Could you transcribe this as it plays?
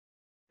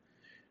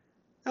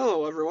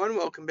Hello everyone,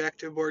 welcome back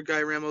to Board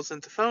Guy Rambles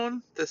into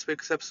Phone. This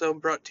week's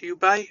episode brought to you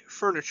by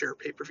Furniture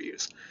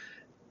Pay-Per-Views.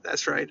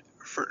 That's right,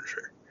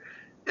 furniture.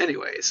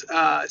 Anyways,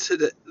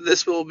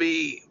 this will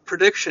be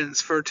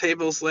predictions for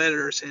tables,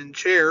 ladders, and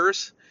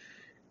chairs.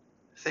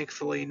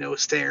 Thankfully, no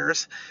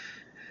stairs.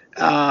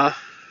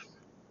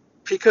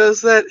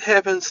 Because that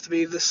happens to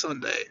be this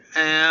Sunday.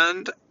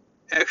 And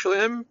actually,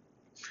 I'm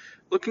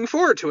looking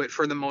forward to it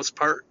for the most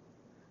part.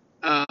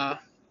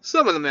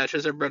 Some of the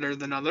matches are better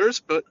than others,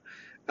 but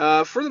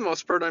for the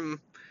most part, I'm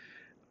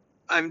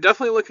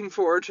definitely looking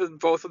forward to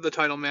both of the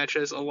title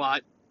matches a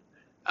lot.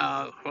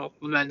 Well,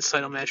 men's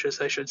title matches,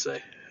 I should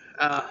say.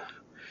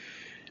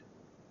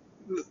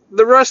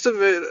 The rest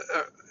of it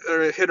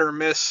are hit or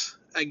miss,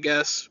 I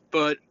guess,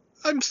 but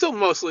I'm still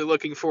mostly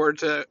looking forward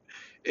to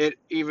it,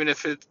 even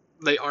if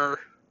they are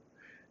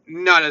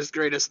not as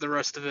great as the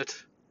rest of it.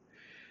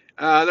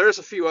 There's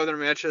a few other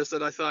matches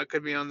that I thought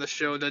could be on the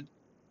show that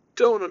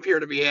don't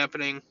appear to be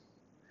happening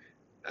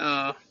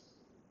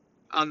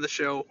on the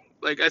show.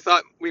 Like, I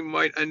thought we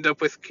might end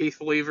up with Keith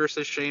Lee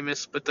versus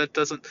Sheamus, but that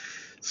doesn't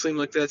seem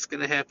like that's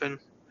going to happen.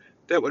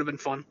 That would have been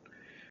fun.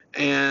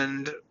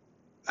 And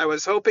I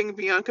was hoping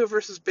Bianca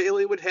versus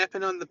Bayley would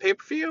happen on the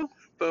pay-per-view,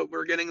 but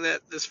we're getting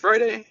that this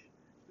Friday.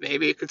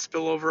 Maybe it could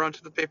spill over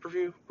onto the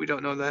pay-per-view. We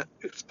don't know that.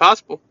 It's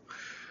possible.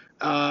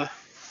 I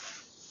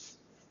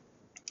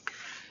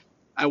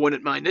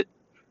wouldn't mind it.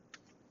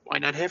 Why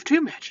not have two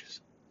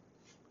matches?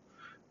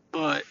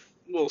 But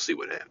we'll see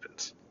what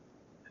happens.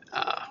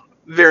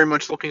 Very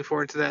much looking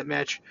forward to that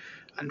match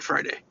on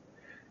Friday.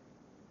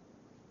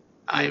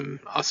 I'm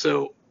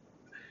also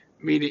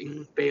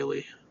meeting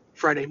Bayley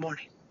Friday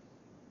morning.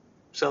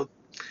 So,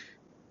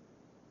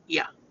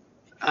 yeah.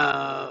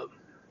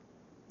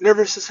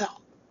 Nervous as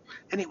hell.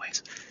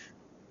 Anyways,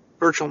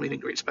 virtual meet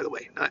and greets, by the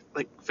way, not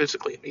like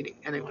physically meeting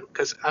anyone,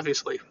 because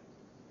obviously,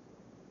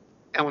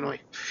 Illinois.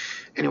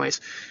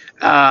 Anyways,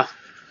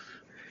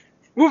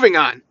 moving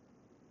on.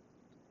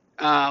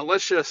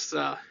 Let's just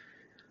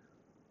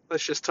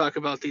talk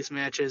about these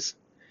matches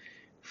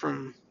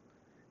from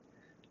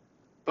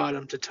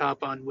bottom to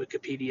top on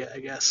Wikipedia, I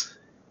guess.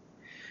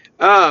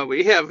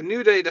 We have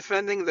New Day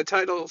defending the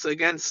titles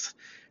against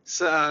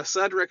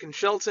Cedric and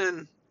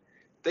Shelton.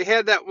 They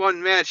had that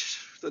one match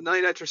the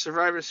night after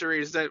Survivor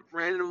Series that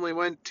randomly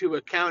went to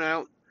a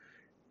countout,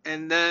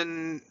 and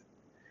then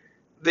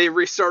they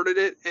restarted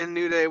it, and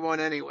New Day won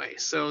anyway.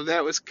 So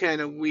that was kind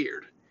of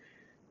weird.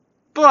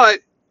 But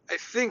I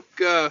think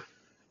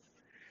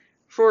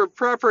for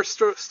proper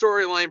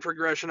storyline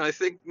progression, I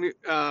think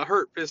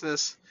Hurt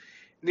Business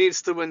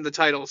needs to win the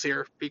titles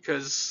here,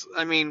 because,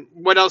 I mean,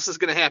 what else is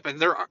going to happen?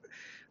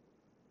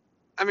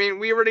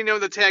 We already know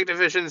the tag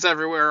divisions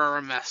everywhere are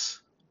a mess.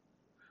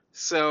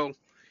 So,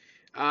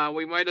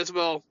 we might as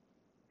well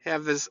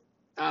have this,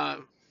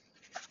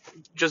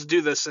 just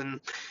do this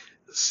and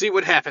see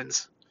what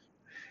happens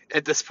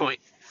at this point.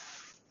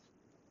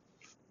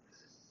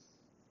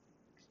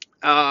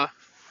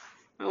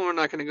 Well, we're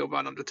not going to go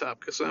bottom to top,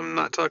 because I'm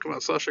not talking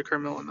about Sasha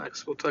Carmella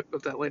next. We'll talk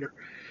about that later.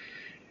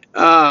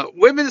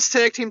 Women's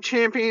Tag Team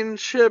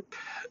Championship,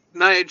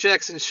 Nia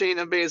Jax and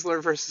Shayna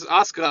Baszler versus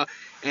Asuka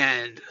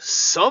and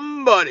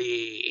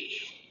somebody.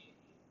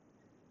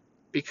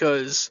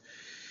 Because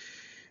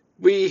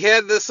we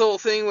had this whole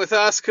thing with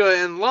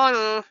Asuka and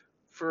Lana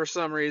for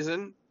some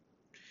reason.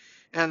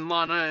 And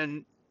Lana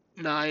and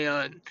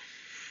Nia and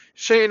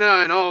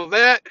Shayna and all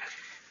that.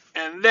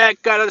 And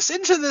that got us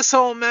into this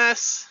whole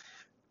mess.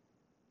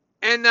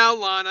 And now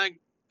Lana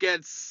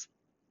gets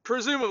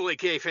presumably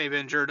kayfabe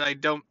injured. I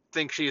don't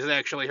think she's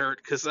actually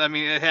hurt, because,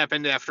 it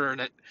happened after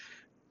an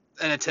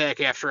attack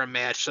after a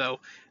match,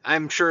 so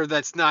I'm sure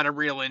that's not a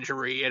real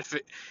injury. If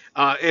it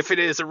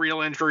is a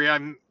real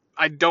injury,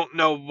 I don't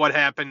know what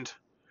happened.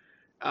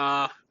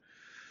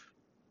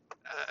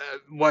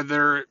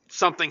 Whether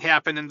something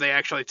happened and they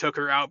actually took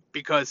her out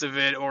because of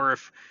it, or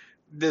if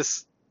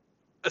this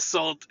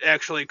assault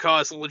actually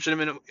caused a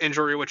legitimate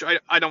injury, which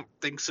I don't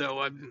think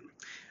so.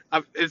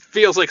 It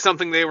feels like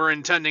something they were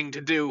intending to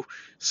do.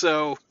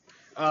 So,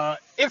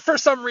 if for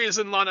some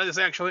reason Lana is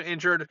actually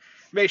injured,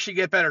 may she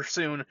get better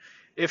soon.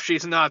 If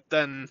she's not,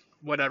 then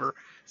whatever.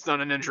 It's not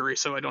an injury,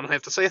 so I don't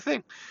have to say a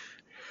thing.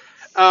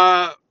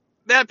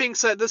 That being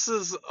said, this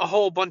is a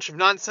whole bunch of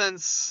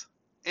nonsense,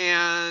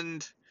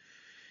 and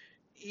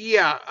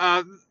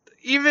yeah,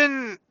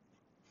 even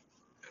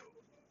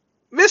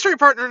mystery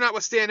partner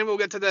notwithstanding, we'll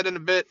get to that in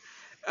a bit.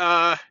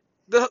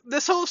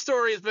 This whole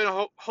story has been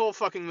a whole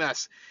fucking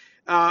mess.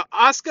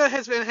 Asuka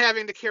has been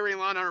having to carry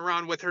Lana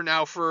around with her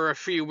now for a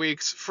few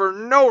weeks for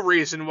no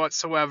reason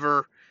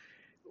whatsoever.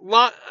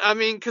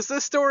 Because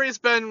this story has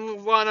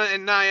been Lana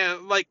and Nia.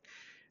 Like,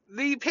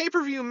 the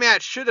pay-per-view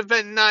match should have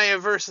been Nia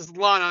versus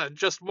Lana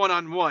just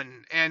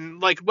one-on-one.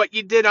 And, like, what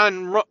you did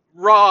on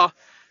Raw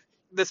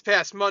this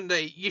past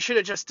Monday, you should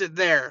have just did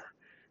there.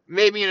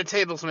 Maybe in a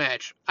tables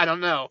match. I don't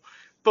know.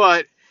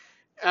 But,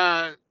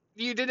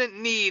 you didn't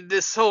need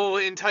this whole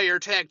entire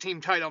tag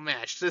team title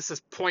match. This is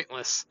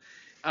pointless.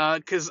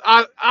 Because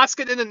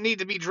Asuka didn't need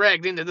to be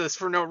dragged into this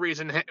for no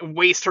reason.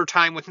 Waste her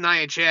time with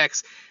Nia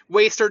Jax.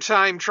 Waste her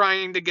time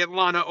trying to get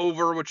Lana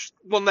over, which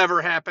will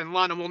never happen.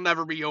 Lana will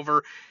never be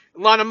over.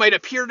 Lana might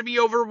appear to be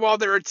over while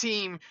they're a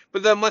team,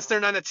 but then once they're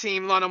not a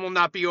team, Lana will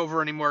not be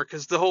over anymore.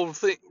 Because the whole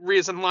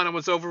reason Lana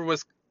was over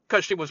was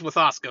because she was with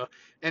Asuka,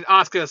 and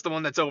Asuka is the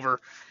one that's over.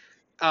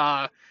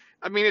 I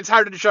mean, it's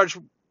hard to judge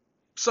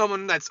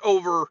someone that's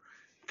over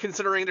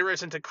considering there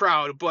isn't a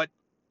crowd, but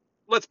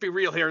let's be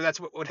real here. That's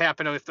what would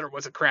happen if there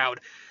was a crowd.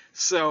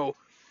 So,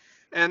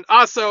 and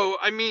also,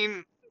 I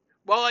mean,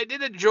 while I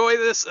did enjoy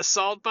this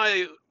assault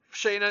by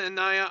Shayna and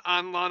Nia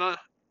on Lana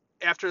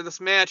after this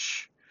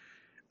match,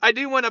 I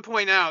do want to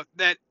point out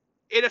that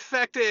it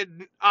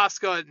affected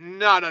Asuka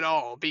not at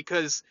all,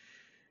 because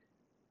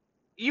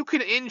you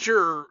can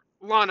injure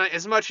Lana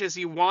as much as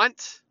you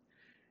want.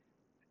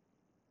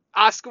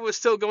 Asuka was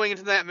still going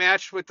into that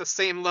match with the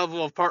same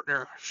level of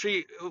partner.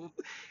 She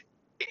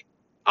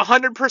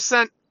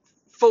 100%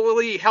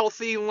 fully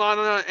healthy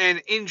Lana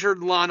and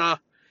injured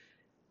Lana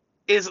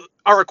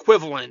are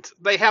equivalent.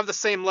 They have the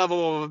same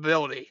level of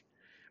ability.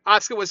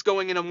 Asuka was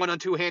going in a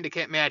 1-on-2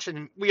 handicap match,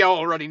 and we all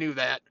already knew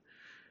that.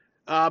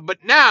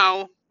 But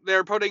now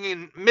they're putting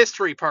in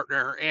mystery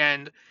partner,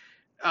 and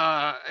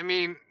I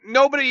mean,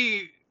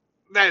 nobody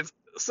that's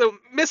so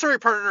mystery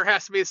partner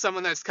has to be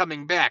someone that's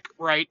coming back,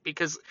 right?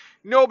 Because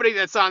nobody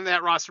that's on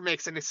that roster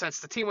makes any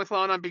sense to team with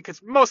Lana,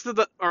 because most of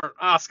the or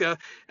Asuka,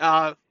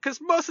 because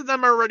most of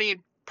them are already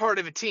part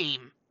of a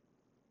team,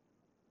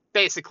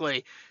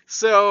 basically.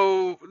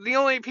 So the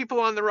only people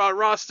on the Raw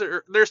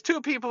roster, there's two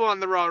people on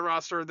the Raw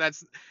roster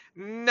that's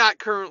not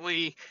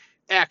currently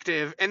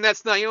active, and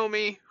that's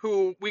Naomi,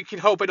 who we can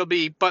hope it'll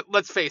be, but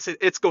let's face it,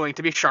 it's going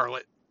to be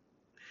Charlotte.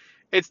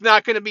 It's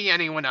not going to be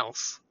anyone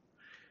else.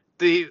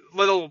 The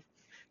little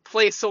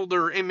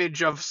placeholder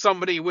image of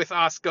somebody with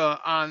Asuka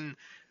on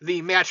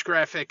the match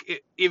graphic,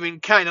 it even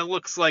kind of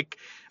looks like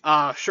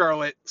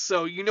Charlotte,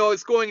 so you know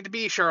it's going to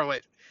be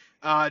Charlotte.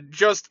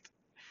 Just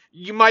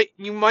you might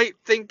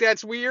think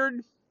that's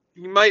weird.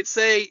 You might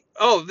say,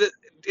 "Oh,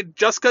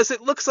 just because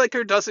it looks like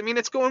her doesn't mean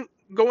it's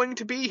going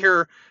to be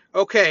her."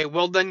 Okay,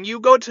 well then you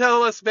go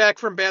tell us back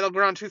from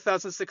Battleground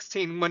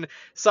 2016 when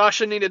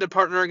Sasha needed a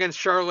partner against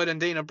Charlotte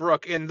and Dana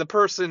Brooke, and the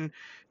person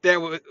that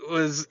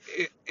was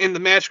in the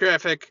match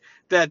graphic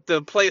that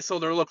the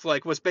placeholder looked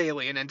like was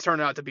Bayley, and it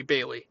turned out to be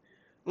Bayley.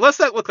 Unless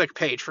that looked like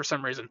Paige for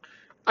some reason.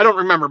 I don't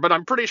remember, but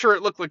I'm pretty sure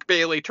it looked like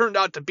Bayley. Turned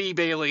out to be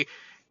Bayley.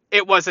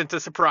 It wasn't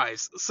a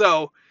surprise.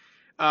 So,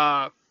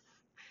 uh,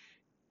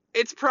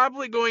 it's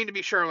probably going to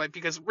be Charlotte,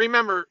 because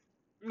remember,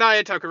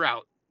 Nia took her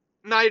out.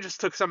 Nia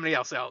just took somebody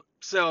else out.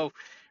 So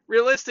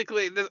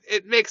realistically,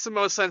 it makes the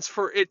most sense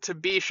for it to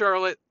be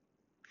Charlotte.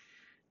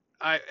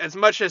 As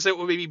much as it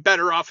would be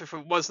better off if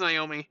it was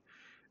Naomi.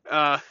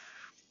 Uh,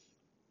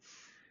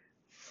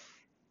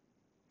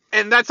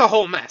 and that's a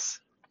whole mess.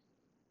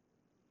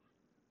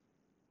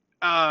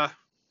 Uh,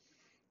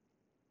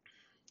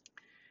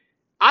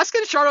 Asuka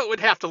and Charlotte would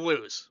have to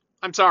lose.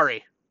 I'm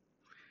sorry.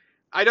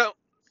 I don't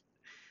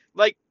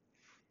like.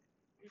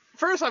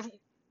 First off,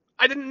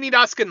 I didn't need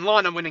Asuka and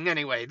Lana winning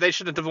anyway. They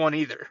shouldn't have won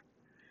either.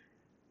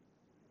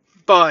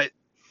 But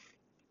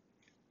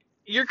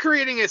you're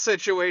creating a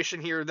situation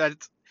here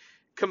that's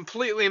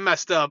completely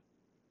messed up.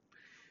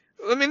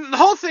 I mean, the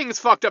whole thing is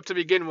fucked up to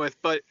begin with,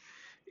 but,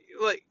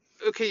 like,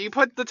 okay, you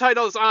put the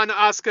titles on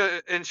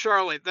Asuka and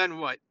Charlotte, then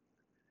what?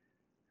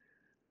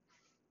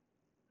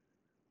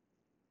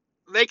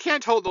 They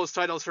can't hold those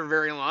titles for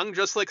very long,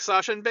 just like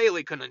Sasha and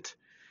Bayley couldn't.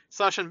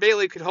 Sasha and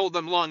Bayley could hold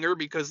them longer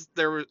because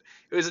it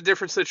was a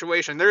different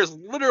situation. There is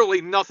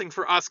literally nothing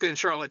for Asuka and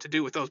Charlotte to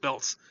do with those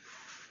belts.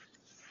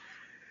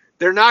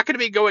 They're not going to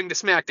be going to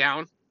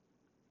SmackDown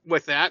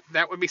with that.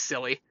 That would be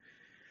silly.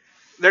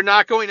 They're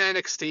not going to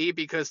NXT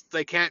because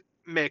they can't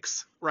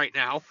mix right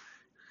now.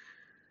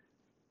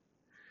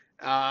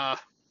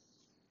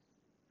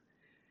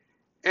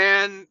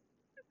 And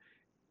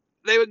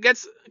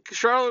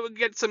Charlotte would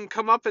get some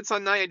comeuppance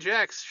on Nia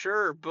Jax,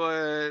 sure,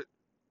 but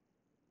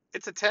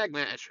it's a tag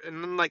match,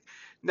 and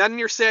then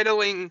you're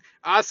settling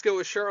Asuka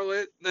with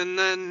Charlotte, and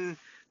then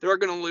they're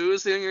gonna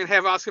lose. Then you're gonna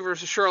have Asuka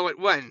versus Charlotte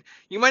win.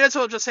 You might as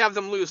well just have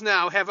them lose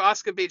now. Have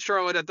Asuka beat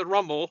Charlotte at the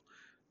Rumble,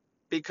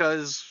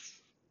 because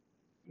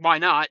why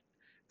not?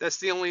 That's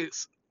the only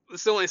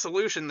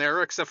solution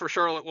there, except for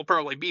Charlotte will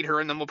probably beat her,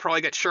 and then we'll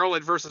probably get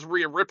Charlotte versus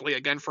Rhea Ripley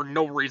again for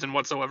no reason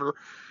whatsoever.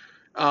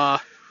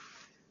 Because,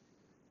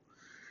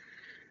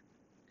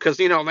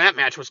 that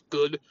match was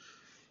good.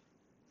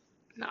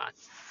 Not.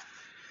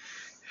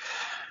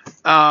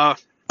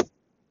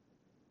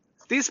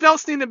 These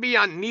belts need to be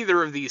on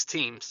neither of these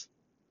teams.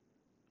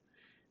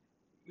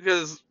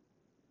 Because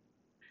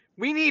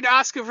we need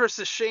Asuka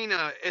versus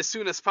Shayna as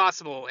soon as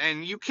possible,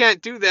 and you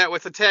can't do that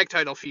with a tag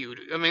title feud.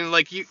 I mean,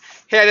 you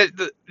had it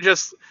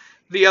just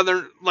the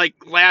other,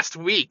 last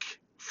week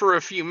for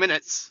a few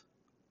minutes.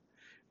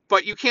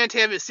 But you can't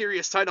have a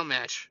serious title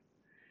match.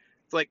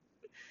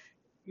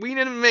 We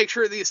need to make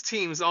sure these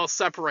teams all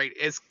separate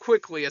as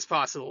quickly as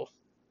possible.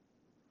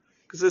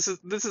 Because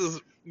this is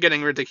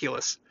getting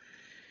ridiculous.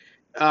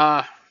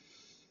 Uh,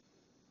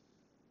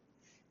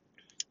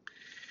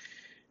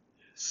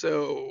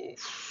 so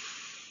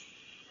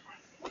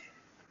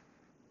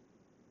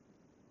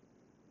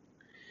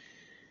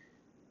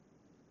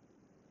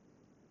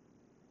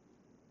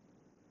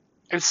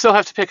I'd still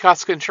have to pick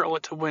Asuka and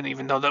Charlotte to win,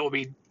 even though that would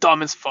be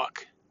dumb as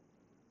fuck.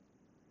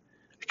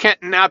 I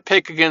can't not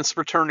pick against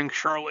returning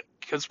Charlotte,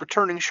 because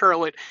returning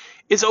Charlotte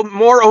is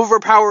more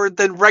overpowered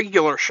than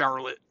regular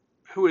Charlotte,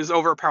 who is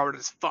overpowered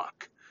as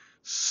fuck.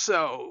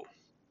 So,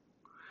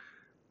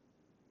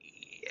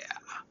 yeah.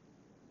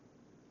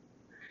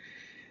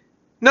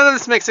 None of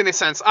this makes any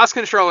sense. Asuka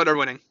and Charlotte are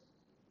winning.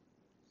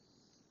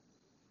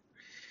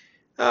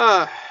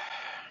 Uh,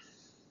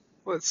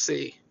 let's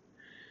see.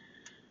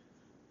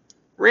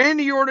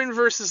 Randy Orton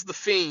versus The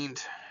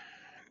Fiend.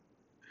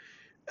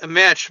 A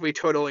match we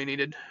totally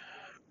needed.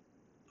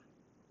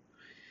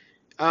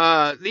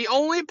 The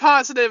only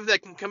positive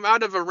that can come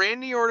out of a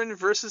Randy Orton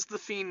versus The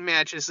Fiend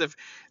match is if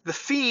The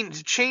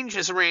Fiend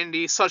changes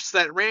Randy such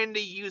that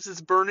Randy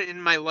uses Burn It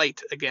in My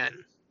Light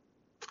again.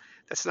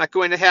 That's not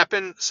going to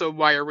happen, so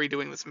why are we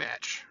doing this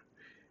match?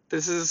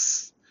 This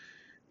is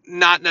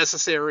not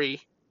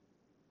necessary.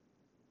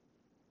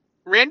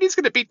 Randy's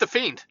going to beat The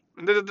Fiend.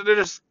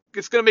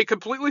 It's going to be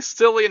completely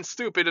silly and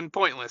stupid and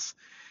pointless.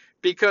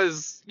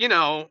 Because, the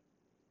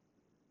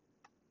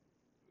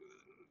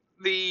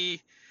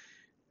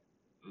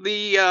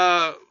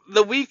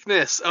the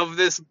weakness of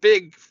this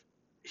big,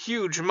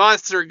 huge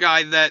monster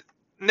guy that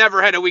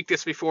never had a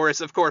weakness before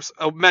is, of course,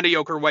 a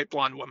mediocre white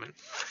blonde woman.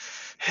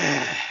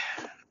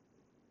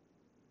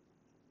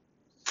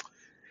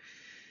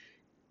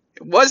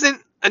 It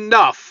wasn't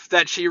enough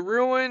that she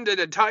ruined an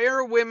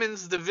entire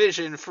women's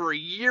division for a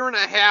year and a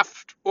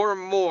half or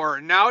more.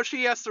 Now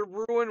she has to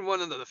ruin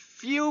one of the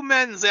few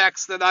men's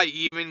acts that I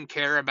even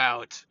care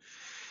about.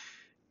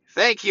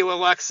 Thank you,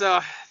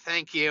 Alexa.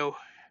 Thank you.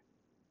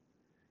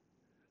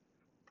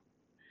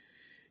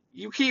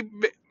 You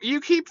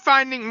keep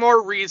finding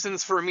more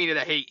reasons for me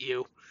to hate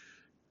you.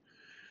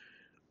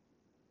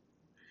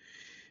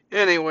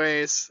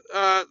 Anyways,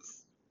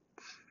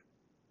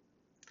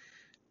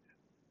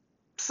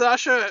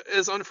 Sasha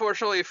is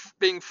unfortunately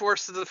being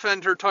forced to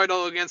defend her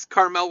title against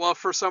Carmella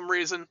for some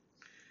reason.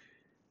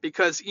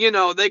 Because,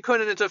 they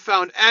couldn't have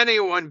found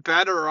anyone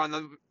better on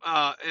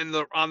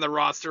the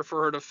roster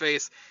for her to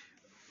face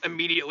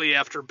immediately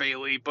after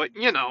Bayley. But,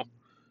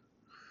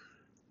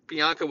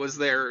 Bianca was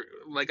there.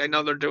 Like, I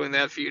know they're doing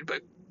that feud,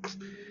 but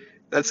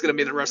that's going to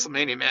be the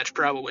WrestleMania match,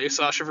 probably.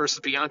 Sasha versus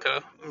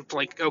Bianca.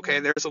 Like, okay,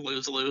 there's a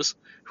lose-lose.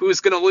 Who's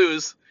going to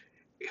lose?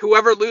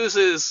 Whoever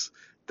loses,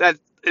 that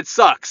it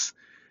sucks.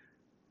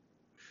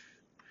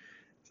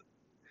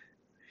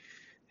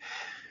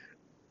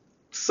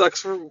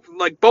 Sucks for,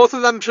 like, both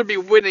of them should be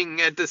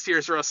winning at this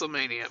year's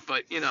WrestleMania,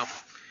 but,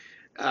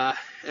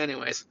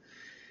 anyways.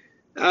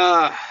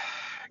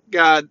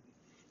 God.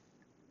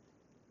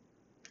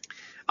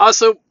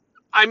 Also,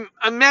 I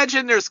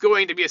imagine there's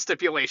going to be a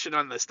stipulation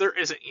on this. There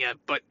isn't yet,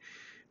 but,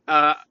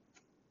 I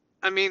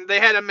mean, they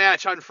had a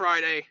match on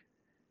Friday,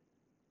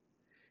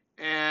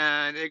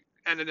 and it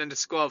ended in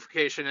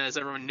disqualification, as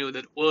everyone knew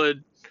that it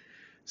would.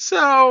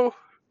 So,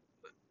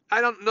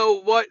 I don't know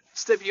what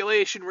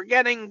stipulation we're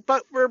getting,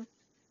 but we're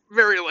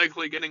very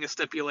likely getting a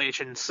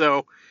stipulation,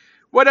 so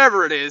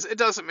whatever it is, it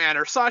doesn't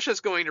matter. Sasha's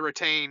going to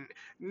retain.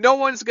 No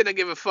one's going to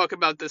give a fuck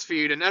about this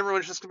feud, and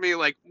everyone's just going to be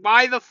like,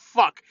 why the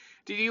fuck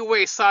did you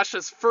waste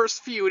Sasha's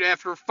first feud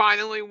after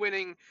finally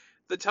winning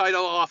the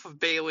title off of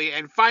Bayley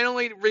and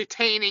finally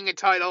retaining a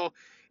title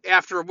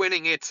after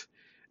winning it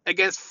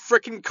against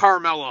frickin'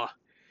 Carmella?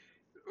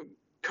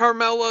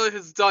 Carmella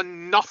has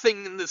done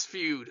nothing in this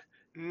feud.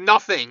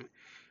 Nothing.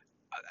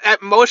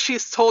 At most,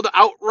 she's told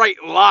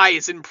outright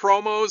lies in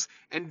promos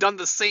and done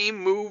the same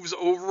moves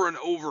over and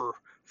over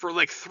for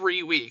like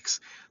 3 weeks.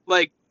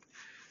 Like,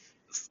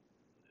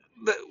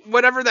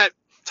 whatever that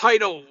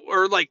title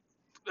or like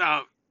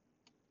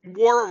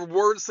War of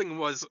Words thing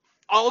was,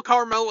 all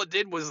Carmella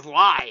did was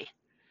lie.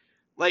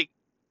 Like,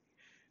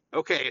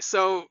 okay,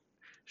 so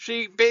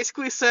she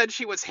basically said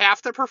she was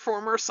half the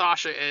performer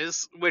Sasha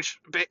is, which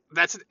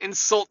that's an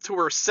insult to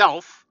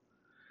herself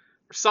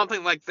or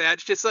something like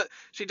that.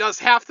 She does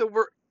half the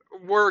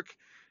work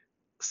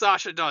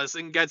Sasha does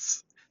and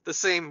gets the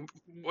same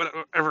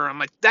whatever. I'm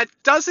like, that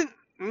doesn't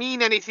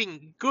mean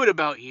anything good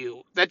about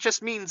you. That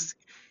just means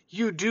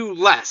you do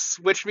less,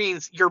 which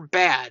means you're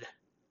bad.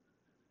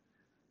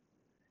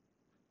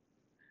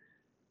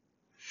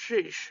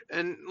 Sheesh.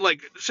 And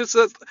like, it's just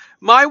that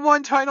my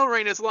one title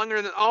reign is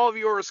longer than all of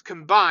yours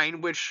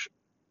combined, which,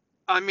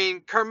 I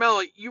mean,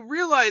 Carmella, you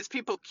realize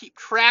people keep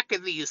track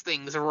of these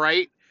things,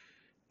 right?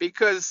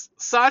 Because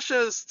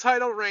Sasha's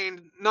title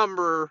reign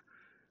number,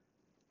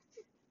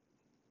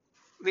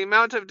 the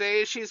amount of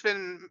days she's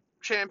been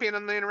champion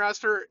on the main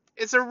roster,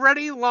 is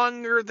already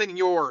longer than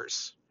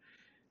yours.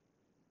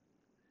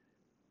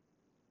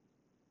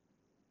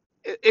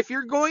 If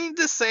you're going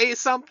to say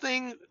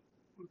something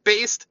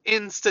based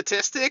in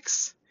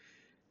statistics,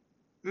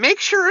 make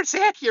sure it's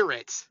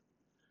accurate.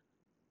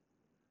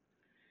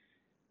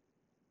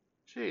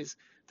 Jeez.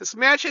 This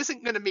match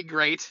isn't going to be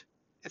great.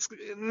 It's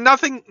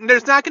nothing.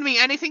 There's not going to be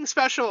anything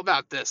special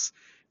about this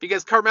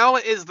because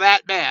Carmella is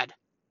that bad.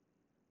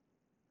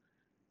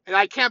 And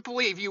I can't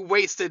believe you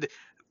wasted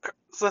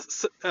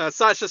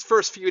Sasha's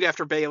first feud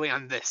after Bayley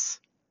on this.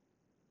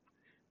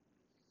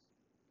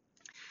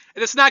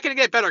 And it's not going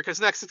to get better because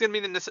next is going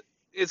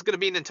to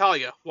be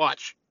Natalia.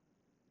 Watch.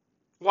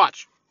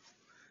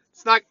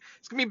 It's going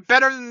to be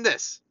better than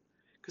this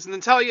because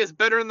Natalia is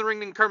better in the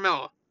ring than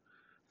Carmella.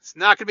 It's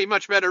not going to be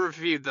much better of a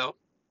feud though.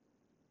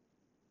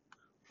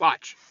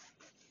 Watch.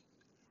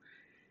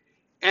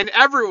 And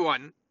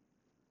everyone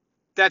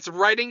that's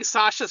writing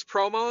Sasha's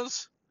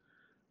promos,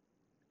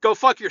 go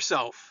fuck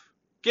yourself.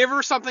 Give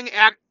her something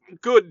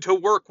good to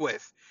work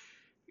with.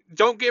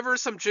 Don't give her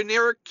some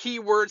generic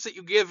keywords that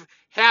you give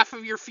half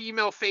of your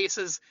female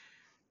faces.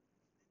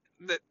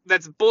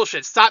 That's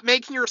bullshit. Stop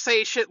making her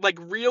say shit like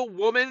real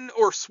woman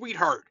or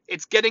sweetheart.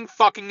 It's getting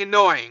fucking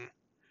annoying.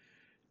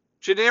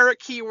 Generic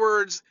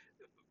keywords,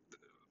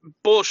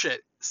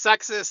 bullshit.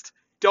 Sexist,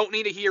 don't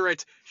need to hear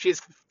it. She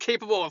is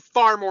capable of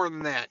far more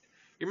than that.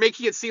 You're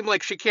making it seem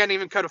like she can't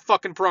even cut a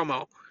fucking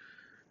promo.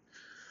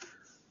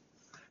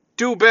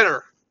 Do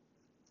better.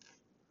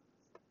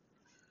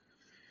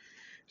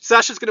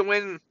 Sasha's gonna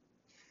win.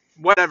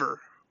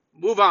 Whatever.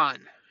 Move on.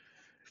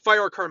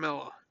 Fire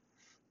Carmella.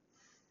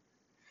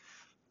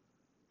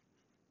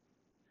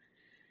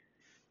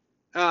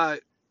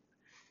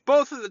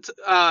 Both of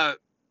the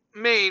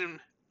main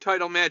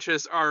title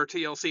matches are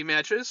TLC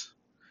matches,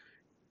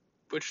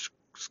 which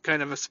is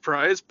kind of a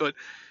surprise, but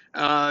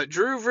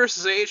Drew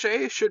versus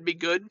AJ should be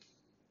good.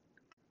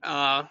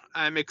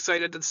 I'm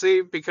excited to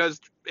see because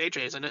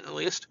AJ's in it at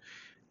least.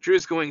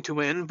 Drew's going to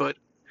win, but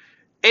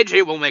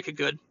AJ will make it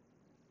good.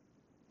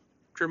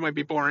 Drew might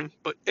be boring,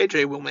 but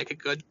AJ will make it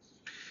good.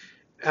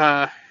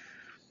 The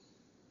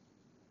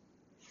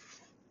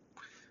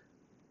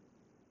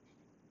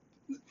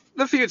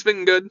feud's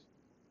been good,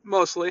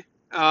 mostly.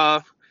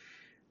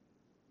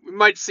 We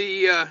might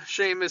see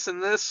Sheamus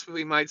in this.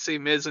 We might see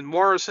Miz and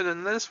Morrison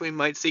in this. We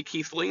might see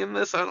Keith Lee in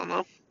this. I don't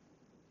know.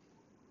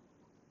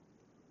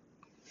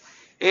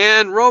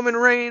 And Roman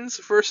Reigns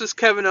versus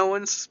Kevin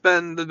Owens has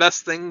been the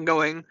best thing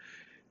going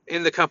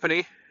in the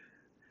company.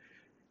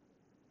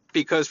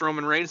 Because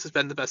Roman Reigns has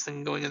been the best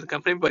thing going in the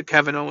company, but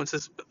Kevin Owens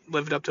has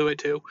lived up to it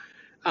too.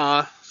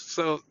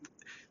 So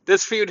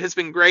this feud has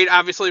been great.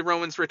 Obviously,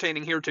 Roman's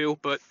retaining here too,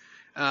 but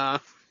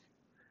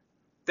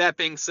that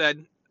being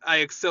said,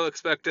 I still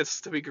expect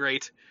this to be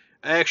great.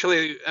 I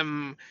actually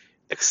am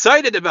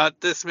excited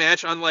about this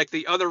match, unlike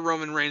the other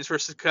Roman Reigns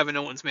versus Kevin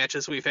Owens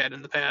matches we've had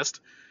in the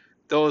past.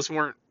 Those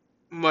weren't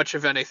much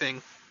of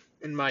anything,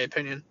 in my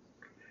opinion.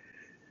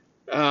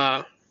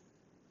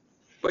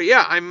 But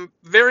yeah, I'm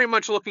very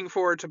much looking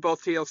forward to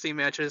both TLC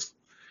matches.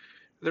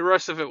 The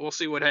rest of it, we'll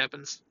see what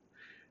happens.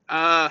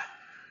 I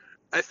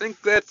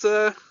think that's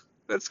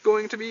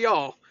going to be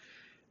all.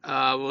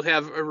 We'll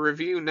have a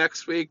review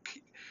next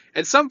week.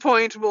 At some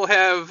point, we'll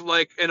have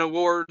like an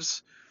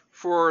awards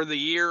for the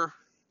year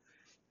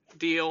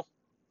deal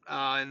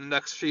in the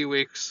next few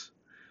weeks.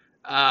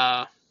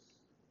 You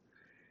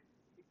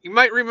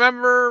might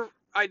remember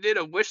I did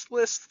a wish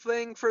list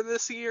thing for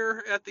this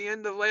year at the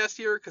end of last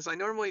year because I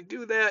normally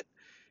do that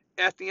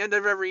at the end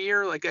of every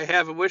year. Like I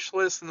have a wish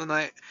list and then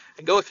I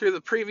go through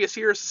the previous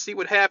years to see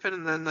what happened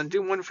and then I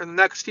do one for the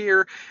next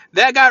year.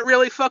 That got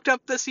really fucked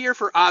up this year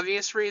for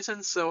obvious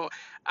reasons, so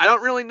I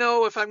don't really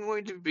know if I'm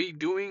going to be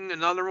doing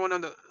another one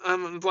on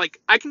the like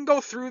I can go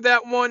through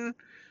that one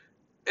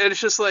and it's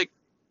just like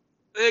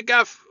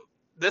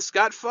this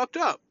got fucked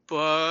up,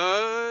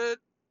 but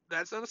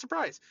that's not a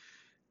surprise.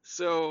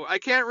 So I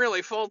can't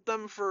really fault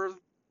them for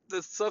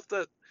the stuff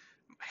that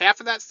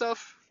half of that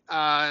stuff.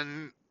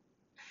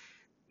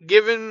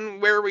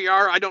 Given where we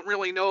are, I don't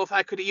really know if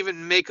I could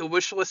even make a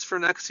wish list for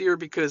next year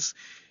because,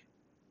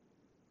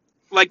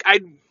 like,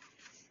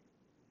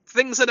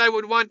 things that I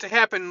would want to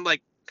happen,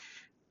 like,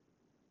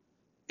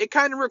 it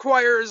kind of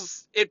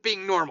requires it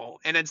being normal,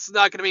 and it's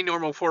not going to be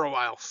normal for a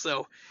while.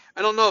 So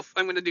I don't know if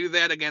I'm going to do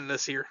that again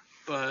this year,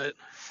 but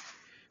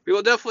we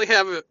will definitely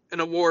have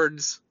an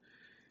awards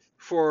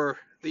for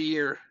the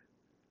year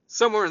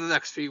somewhere in the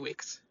next few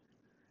weeks.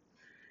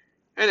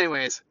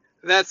 Anyways,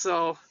 that's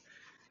all.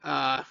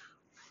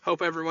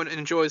 Hope everyone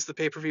enjoys the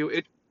pay-per-view.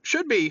 It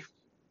should be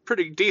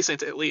pretty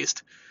decent, at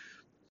least.